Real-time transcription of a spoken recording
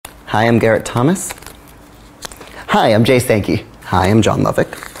Hi, I'm Garrett Thomas. Hi, I'm Jay Sankey. Hi, I'm John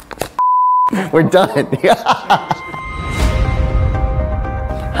Lovick. We're done.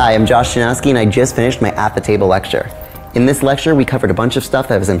 Hi, I'm Josh Janousky, and I just finished my At the Table lecture. In this lecture, we covered a bunch of stuff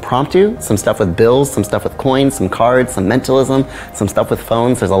that was impromptu, some stuff with bills, some stuff with coins, some cards, some mentalism, some stuff with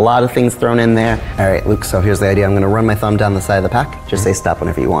phones. There's a lot of things thrown in there. All right, Luke, so here's the idea. I'm gonna run my thumb down the side of the pack. Just say stop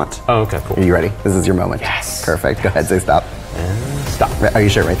whenever you want. Oh, okay, cool. Are you ready? This is your moment. Yes. Perfect, go ahead, say stop. And stop. Are you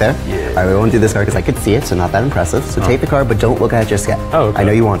sure right there? Yeah. All right, we won't do this card because I could see it, so not that impressive. So take the card, but don't look at it just yet. Oh, okay. I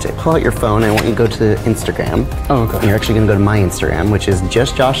know you want to. Pull out your phone, and I want you to go to Instagram. Oh, okay. And you're actually gonna go to my Instagram, which is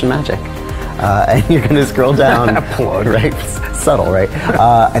just Josh and Magic. And you're gonna scroll down, right? Subtle, right?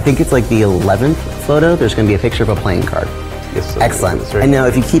 I think it's like the 11th photo. There's gonna be a picture of a playing card. Yes, so excellent. Right. And now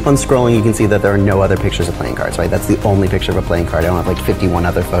if you keep on scrolling, you can see that there are no other pictures of playing cards, right? That's the only picture of a playing card. I don't have like 51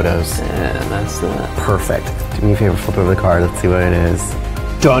 other photos. And that's that. Perfect. Do me a favor, flip over the card. Let's see what it is.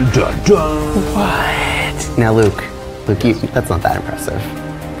 Dun, dun, dun. What? Now, Luke, that's not that impressive.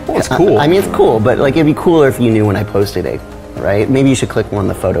 Well, it's cool. I mean, it's cool, but like it'd be cooler if you knew when I posted it, right? Maybe you should click on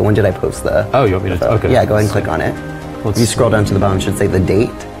the photo. When did I post the? Oh, you want me to? Okay. Yeah, go ahead and click on it. If you scroll down to the bottom, it should say the date.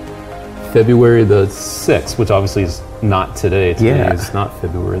 February the 6th, which obviously is not today. Today is not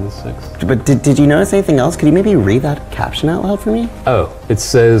February the 6th. But did you notice anything else? Could you maybe read that caption out loud for me? Oh, it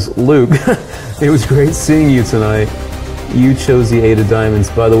says, Luke, it was great seeing you tonight. You chose the 8 of diamonds.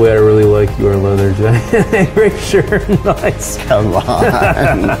 By the way, I really like your leather jacket. Great shirt, nice. Come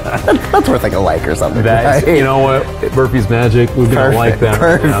on. That's worth like a like or something. That, right? You know what? Murphy's Magic, we're going to like that.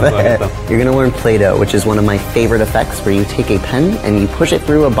 Perfect. You're going to learn Play-Doh, which is one of my favorite effects where you take a pen and you push it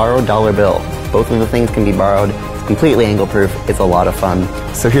through a borrowed dollar bill. Both of the things can be borrowed. It's completely angle-proof. It's a lot of fun.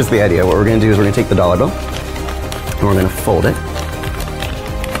 So here's the idea. What we're going to do is we're going to take the dollar bill and we're going to fold it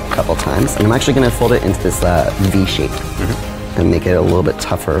a couple times. And I'm actually going to fold it into this V shape and make it a little bit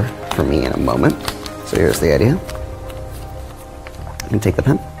tougher for me in a moment. So here's the idea. I'm going to take the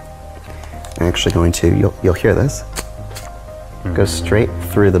pen. I'm actually going to, you'll hear this, go straight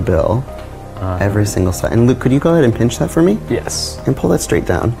through the bill, every single side. And Luke, could you go ahead and pinch that for me? Yes. And pull that straight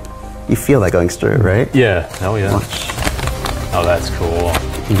down. You feel that going straight, right? Yeah, oh yeah. Watch. Oh, that's cool.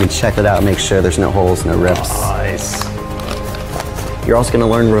 You can check it out, make sure there's no holes, no rips. Nice. You're also going to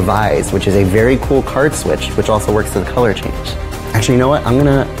learn Revise, which is a very cool card switch, which also works with color change. Actually, you know what? I'm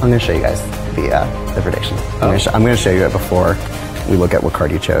gonna show you guys the predictions. I'm gonna show you it before we look at what card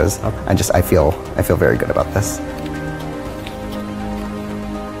you chose. Okay. I feel very good about this.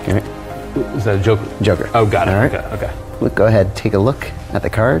 Okay. Is that a Joker? Joker. Oh, got it. All right. Okay. Luke, go ahead, take a look at the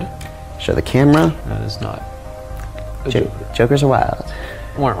card. Show the camera. That is not a Joker. Jokers are wild.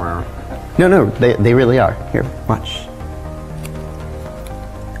 Wah. No, they really are. Here, watch.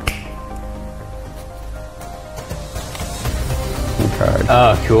 Card.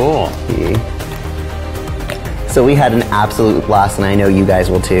 Oh, cool. So we had an absolute blast, and I know you guys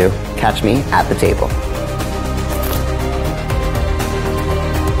will too. Catch me at the table.